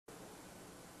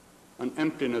an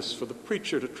emptiness for the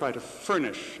preacher to try to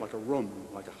furnish like a room,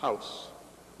 like a house,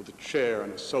 with a chair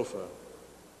and a sofa,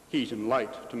 heat and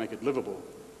light to make it livable.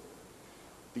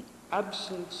 The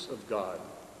absence of God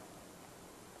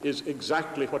is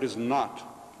exactly what is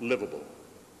not livable.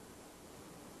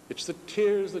 It's the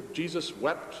tears that Jesus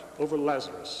wept over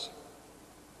Lazarus,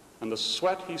 and the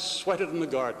sweat he sweated in the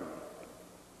garden,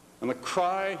 and the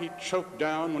cry he choked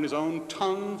down when his own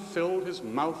tongue filled his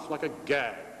mouth like a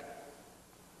gag.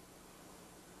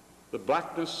 The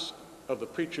blackness of the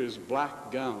preacher's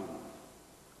black gown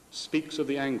speaks of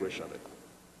the anguish of it.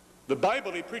 The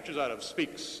Bible he preaches out of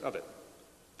speaks of it.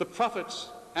 The prophets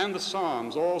and the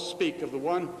Psalms all speak of the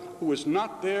one who is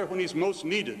not there when he's most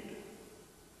needed.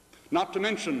 Not to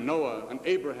mention Noah and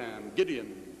Abraham,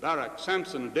 Gideon, Barak,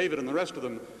 Samson, and David, and the rest of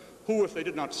them, who, if they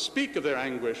did not speak of their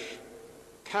anguish,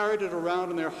 carried it around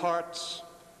in their hearts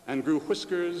and grew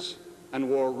whiskers and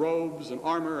wore robes and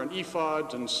armor and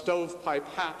ephods and stovepipe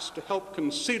hats to help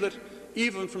conceal it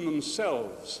even from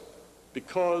themselves,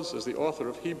 because, as the author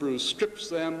of Hebrews strips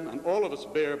them and all of us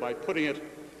bare by putting it,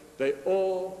 they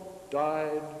all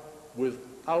died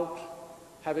without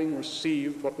having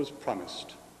received what was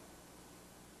promised.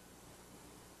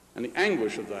 And the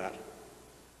anguish of that,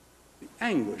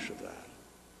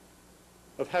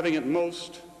 of having at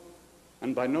most,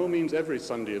 and by no means every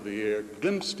Sunday of the year,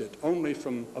 glimpsed it only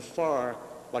from afar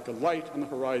like a light on the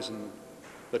horizon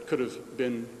that could have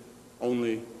been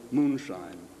only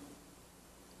moonshine.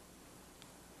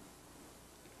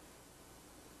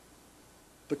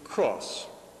 The cross,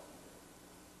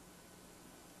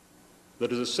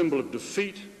 that is a symbol of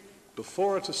defeat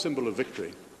before it's a symbol of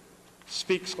victory,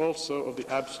 speaks also of the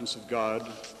absence of God,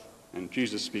 and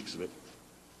Jesus speaks of it.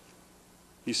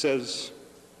 He says,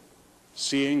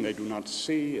 seeing they do not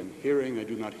see, and hearing they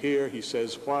do not hear. He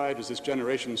says, why does this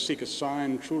generation seek a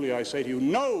sign? Truly I say to you,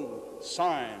 no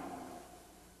sign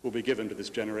will be given to this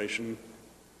generation.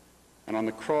 And on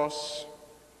the cross,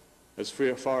 as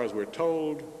far as we're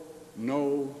told,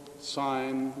 no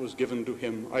sign was given to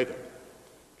him either.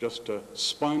 Just a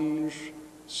sponge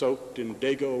soaked in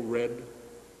dago red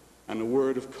and a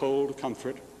word of cold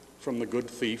comfort from the good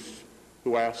thief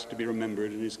who asked to be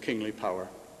remembered in his kingly power,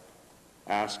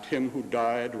 asked him who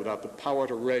died without the power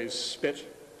to raise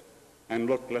spit and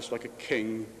looked less like a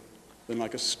king than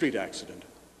like a street accident.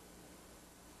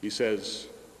 He says,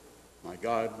 my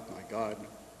God,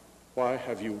 why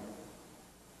have you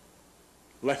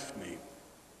left me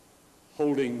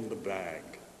holding the bag,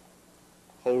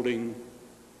 holding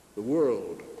the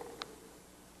world,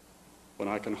 when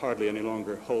I can hardly any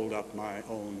longer hold up my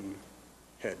own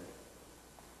head?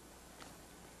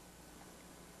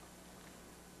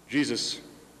 Jesus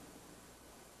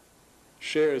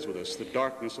shares with us the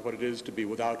darkness of what it is to be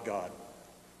without God,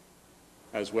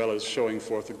 as well as showing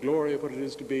forth the glory of what it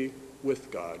is to be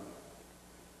with God.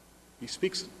 He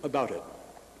speaks about it.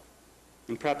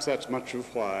 And perhaps that's much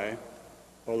of why,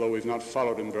 although we've not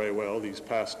followed him very well these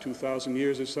past 2,000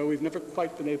 years or so, we've never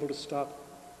quite been able to stop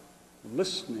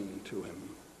listening to him.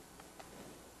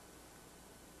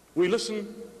 We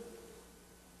listen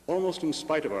almost in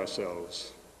spite of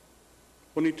ourselves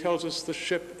when he tells us the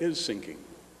ship is sinking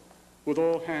with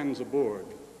all hands aboard.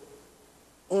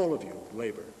 All of you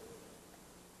labor.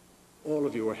 All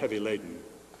of you are heavy laden,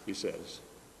 he says.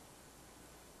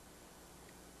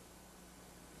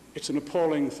 It's an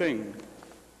appalling thing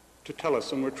to tell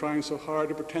us, and we're trying so hard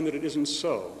to pretend that it isn't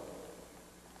so,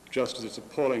 just as it's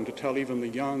appalling to tell even the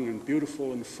young and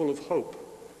beautiful and full of hope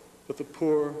that the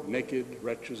poor, naked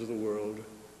wretches of the world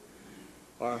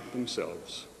are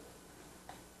themselves.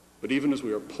 But even as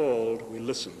we are appalled, we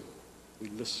listen,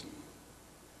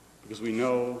 because we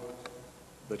know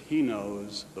that he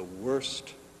knows the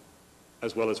worst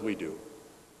as well as we do.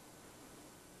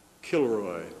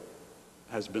 Kilroy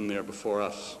has been there before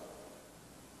us.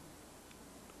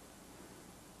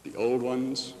 The old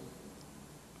ones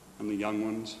and the young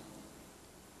ones,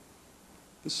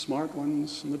 the smart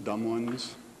ones and the dumb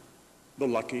ones, the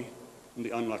lucky and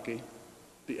the unlucky,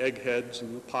 the eggheads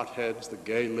and the potheads, the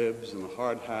gay libs and the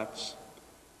hard hats.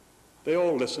 They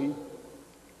all listen,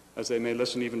 as they may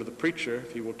listen even to the preacher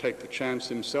if he will take the chance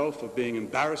himself of being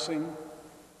embarrassing,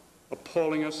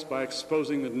 appalling us by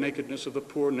exposing the nakedness of the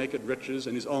poor naked riches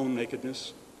and his own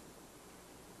nakedness.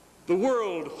 The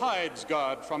world hides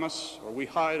God from us, or we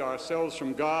hide ourselves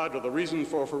from God, or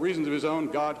for reasons of his own,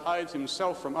 God hides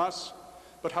himself from us.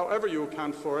 But however you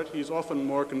account for it, he's often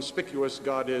more conspicuous,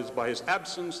 God is, by his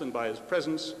absence than by his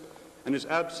presence, and his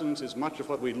absence is much of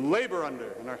what we labor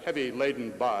under and are heavy laden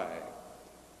by.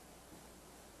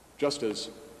 Just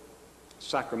as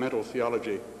sacramental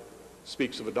theology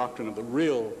speaks of a doctrine of the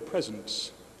real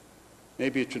presence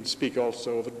Maybe it should speak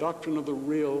also of a doctrine of the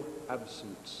real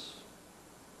absence,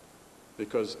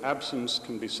 because absence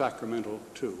can be sacramental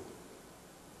too.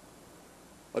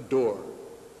 A door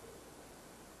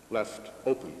left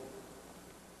open,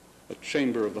 a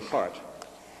chamber of the heart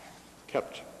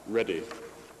kept ready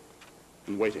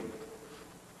and waiting.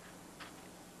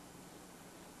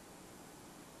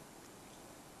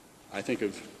 I think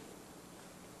of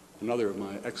another of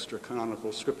my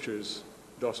extra-canonical scriptures,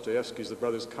 Dostoevsky's The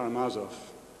Brothers Karamazov.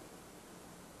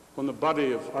 When the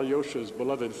body of Alyosha's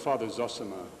beloved father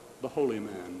Zosima, the holy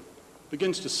man,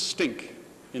 begins to stink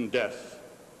in death,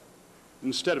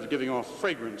 instead of giving off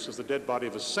fragrance as the dead body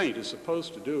of a saint is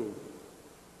supposed to do.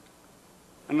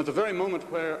 And at the very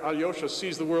moment where Alyosha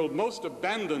sees the world most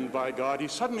abandoned by God, he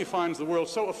suddenly finds the world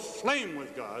so aflame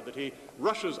with God that he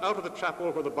rushes out of the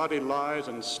chapel where the body lies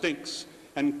and stinks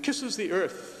and kisses the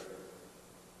earth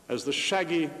as the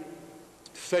shaggy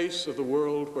face of the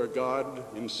world where God,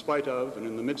 in spite of and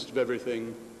in the midst of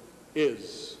everything,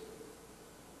 is.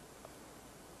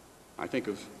 I think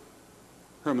of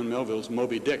Herman Melville's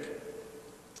Moby Dick,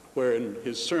 where in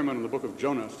his sermon on the book of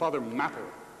Jonah, Father Mapple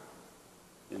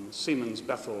in Seaman's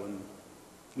Bethel in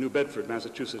New Bedford,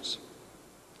 Massachusetts,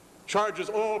 charges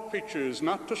all preachers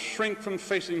not to shrink from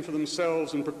facing for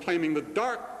themselves and proclaiming the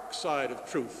dark side of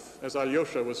truth, as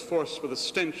Alyosha was forced with the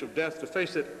stench of death to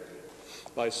face it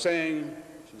by saying,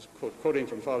 this is quoting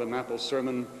from Father Mapple's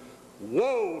sermon,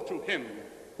 "Woe to him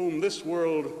whom this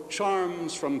world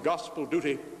charms from gospel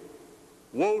duty.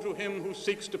 Woe to him who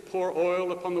seeks to pour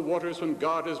oil upon the waters when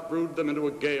God has brewed them into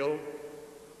a gale.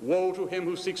 Woe to him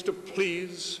who seeks to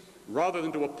please rather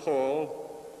than to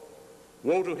appall.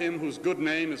 Woe to him whose good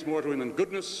name is more to him than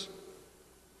goodness.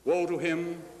 Woe to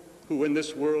him who in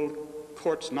this world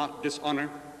courts not dishonor.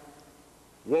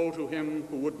 Woe to him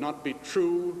who would not be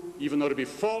true, even though to be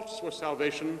false were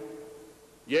salvation.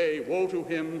 Yea, woe to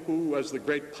him who, as the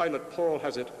great pilot Paul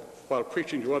has it, while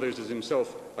preaching to others is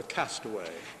himself a castaway."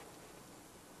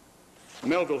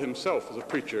 Melville himself, as a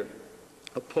preacher,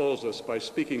 appalls us by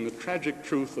speaking the tragic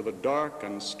truth of a dark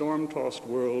and storm-tossed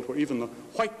world where even the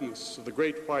whiteness of the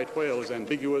great white whale is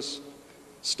ambiguous,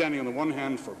 standing on the one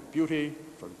hand for beauty,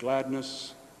 for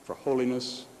gladness, for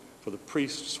holiness, for the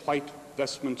priest's white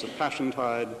vestments of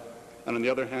passiontide, and on the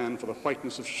other hand for the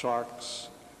whiteness of sharks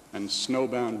and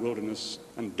snowbound wilderness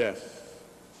and death.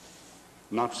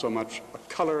 Not so much a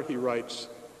color, he writes,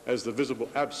 as the visible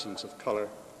absence of color,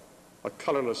 a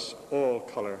colorless all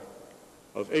color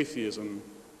of atheism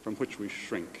from which we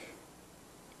shrink.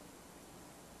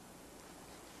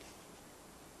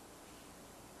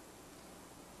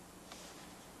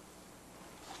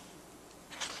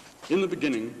 In the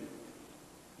beginning,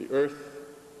 the earth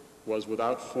was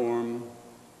without form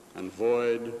and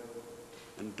void,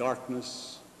 and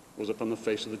darkness was upon the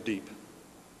face of the deep.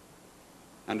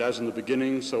 And as in the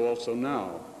beginning, so also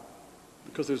now,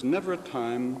 because there's never a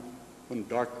time when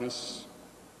darkness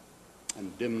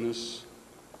and dimness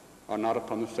are not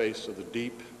upon the face of the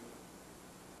deep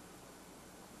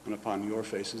and upon your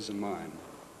faces and mine.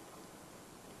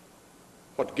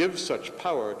 What gives such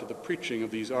power to the preaching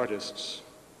of these artists,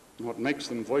 and what makes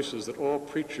them voices that all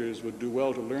preachers would do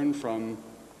well to learn from,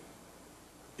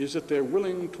 is that they're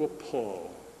willing to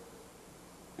appall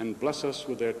and bless us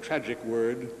with their tragic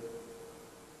word,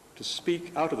 to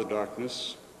speak out of the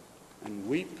darkness and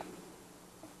weep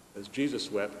as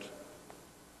Jesus wept,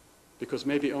 because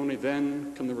maybe only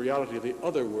then can the reality of the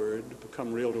other word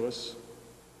become real to us,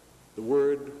 the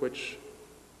word which,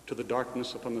 to the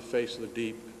darkness upon the face of the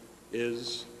deep,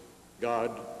 is,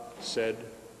 God said,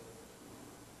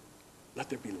 "Let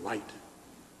there be light,"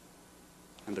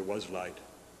 and there was light,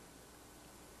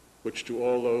 which to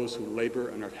all those who labor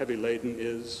and are heavy laden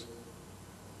is,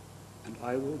 "And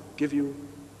I will give you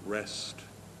rest."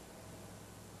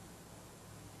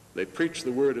 They preach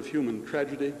the word of human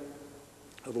tragedy,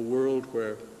 of a world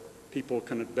where people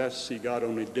can at best see God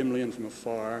only dimly and from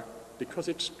afar, because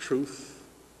it's truth,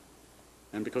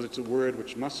 and because it's a word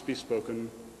which must be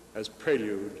spoken as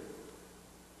prelude,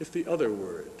 if the other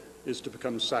word is to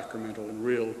become sacramental and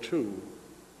real too,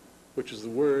 which is the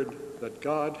word that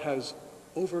God has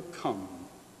overcome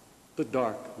the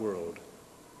dark world,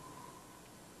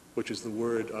 which is the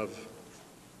word of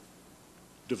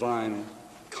divine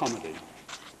comedy.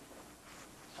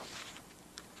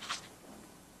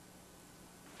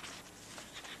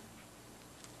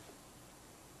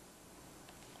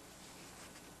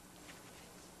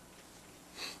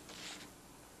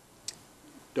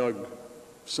 Doug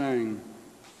sang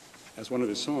as one of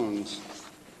his songs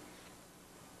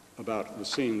about the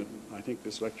scene that I think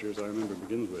this lecture, as I remember,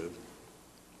 begins with.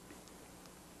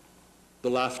 The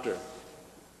laughter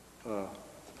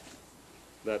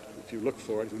that if you look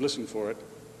for it, if you listen for it,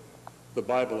 the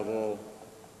Bible of all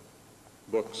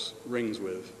books rings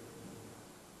with.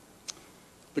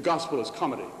 The gospel is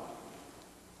comedy.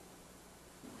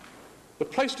 The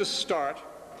place to start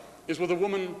is with a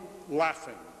woman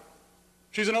laughing.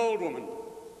 She's an old woman,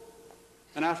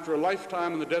 and after a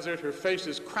lifetime in the desert, her face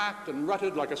is cracked and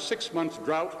rutted like a 6-month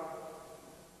drought.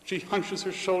 She hunches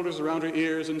her shoulders around her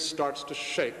ears and starts to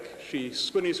shake. She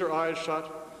squinties her eyes shut,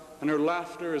 and her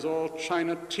laughter is all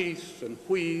china teeth and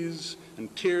wheeze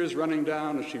and tears running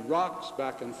down as she rocks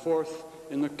back and forth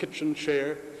in the kitchen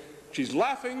chair. She's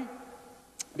laughing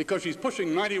because she's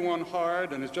pushing 91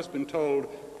 hard and has just been told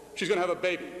she's going to have a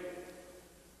baby,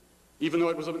 even though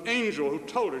it was an angel who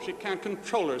told her she can't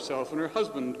control herself, and her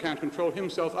husband can't control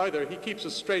himself either. He keeps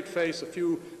a straight face a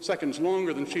few seconds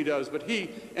longer than she does, but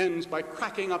he ends by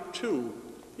cracking up too.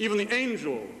 Even the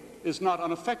angel is not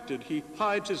unaffected. He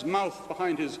hides his mouth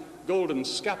behind his golden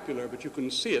scapular, but you can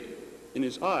see it in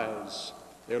his eyes.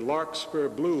 They're larkspur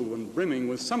blue and brimming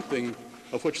with something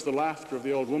of which the laughter of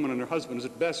the old woman and her husband is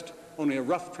at best only a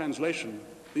rough translation.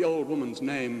 The old woman's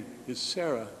name is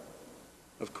Sarah,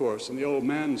 of course, and the old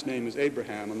man's name is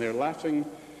Abraham, and they're laughing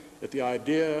at the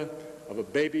idea of a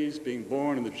baby's being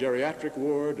born in the geriatric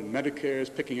ward and Medicare's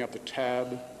picking up the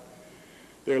tab.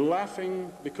 They're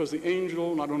laughing because the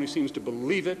angel not only seems to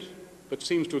believe it, but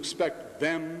seems to expect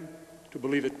them to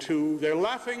believe it too. They're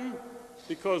laughing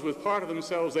because with part of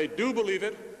themselves they do believe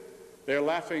it. They're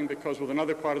laughing because with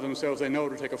another part of themselves they know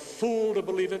it would take a fool to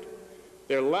believe it.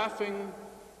 They're laughing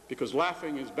because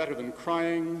laughing is better than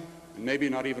crying, and maybe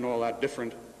not even all that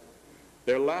different.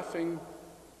 They're laughing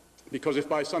because if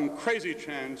by some crazy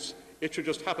chance it should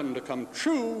just happen to come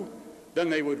true, then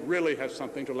they would really have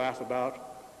something to laugh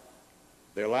about.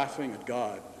 They're laughing at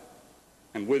God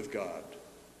and with God,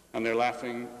 and they're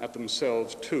laughing at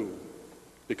themselves too,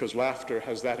 because laughter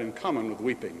has that in common with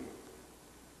weeping.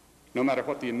 No matter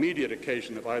what the immediate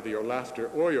occasion of either your laughter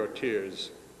or your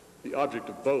tears, the object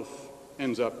of both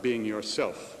ends up being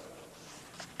yourself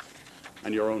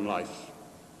and your own life.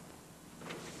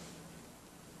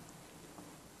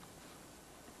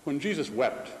 When Jesus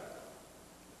wept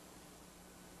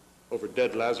over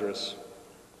dead Lazarus,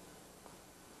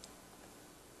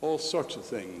 all sorts of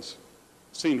things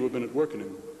seem to have been at work in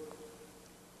him,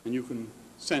 and you can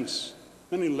sense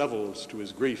many levels to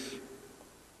his grief.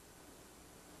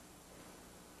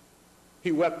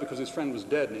 He wept because his friend was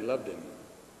dead and he loved him.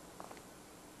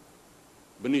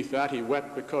 Beneath that, he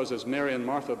wept because, as Mary and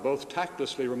Martha both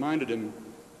tactlessly reminded him,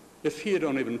 if he had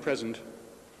only been present,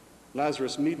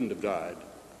 Lazarus needn't have died,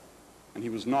 and he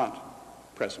was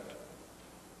not present.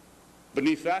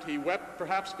 Beneath that, he wept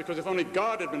perhaps because if only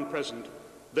God had been present,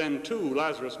 then too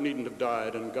Lazarus needn't have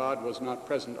died, and God was not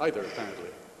present either, apparently,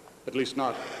 at least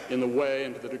not in the way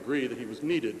and to the degree that he was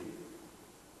needed.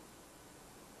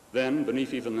 Then,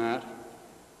 beneath even that,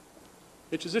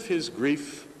 it's as if his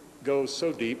grief goes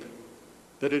so deep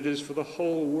that it is for the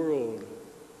whole world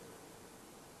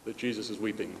that Jesus is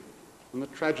weeping, and the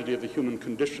tragedy of the human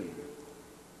condition,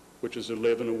 which is to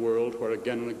live in a world where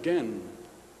again and again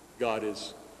God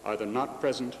is either not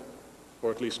present, or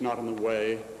at least not in the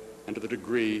way and to the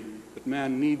degree that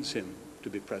man needs him to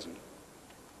be present.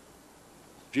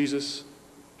 Jesus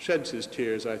sheds his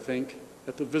tears, I think,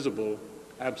 at the visible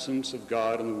absence of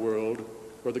God in the world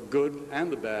where the good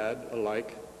and the bad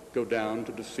alike go down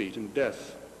to defeat and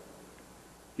death.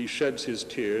 He sheds his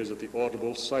tears at the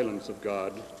audible silence of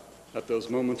God, at those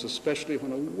moments especially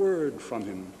when a word from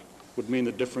him would mean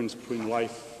the difference between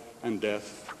life and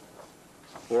death,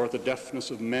 or at the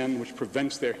deafness of men which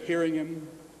prevents their hearing him,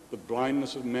 the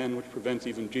blindness of men which prevents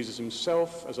even Jesus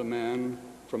himself as a man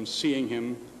from seeing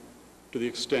him, to the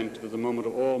extent that at the moment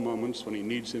of all moments when he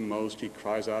needs him most, he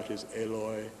cries out his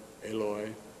Eloi, Eloi,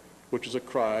 which is a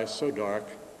cry so dark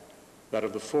that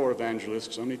of the 4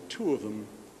 evangelists, only 2 of them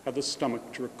had the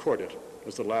stomach to record it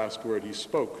as the last word he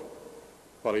spoke,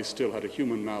 while he still had a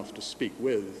human mouth to speak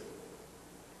with.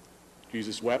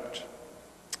 Jesus wept.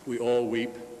 We all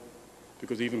weep,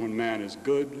 because even when man is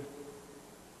good,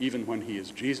 even when he is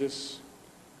Jesus,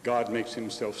 God makes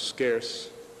himself scarce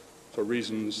for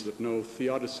reasons that no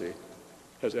theodicy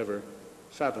has ever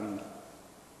fathomed.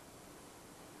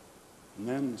 And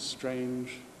then a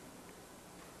strange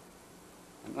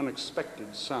and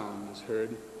unexpected sound is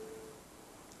heard.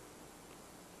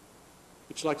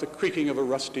 It's like the creaking of a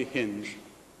rusty hinge.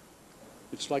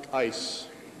 It's like ice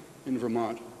in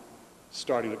Vermont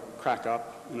starting to crack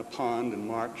up in a pond in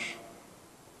March.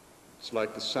 It's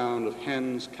like the sound of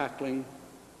hens cackling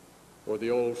or the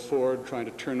old Ford trying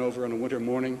to turn over on a winter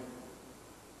morning.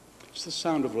 It's the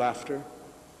sound of laughter,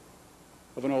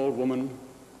 of an old woman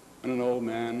and an old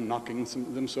man knocking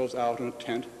themselves out in a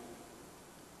tent.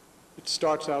 It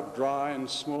starts out dry and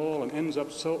small and ends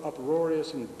up so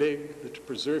uproarious and big that to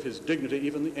preserve his dignity,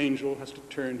 even the angel has to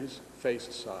turn his face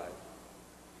aside.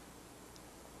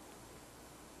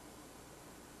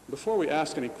 Before we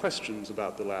ask any questions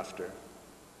about the laughter,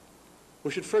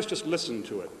 we should first just listen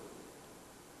to it.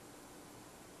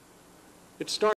 It starts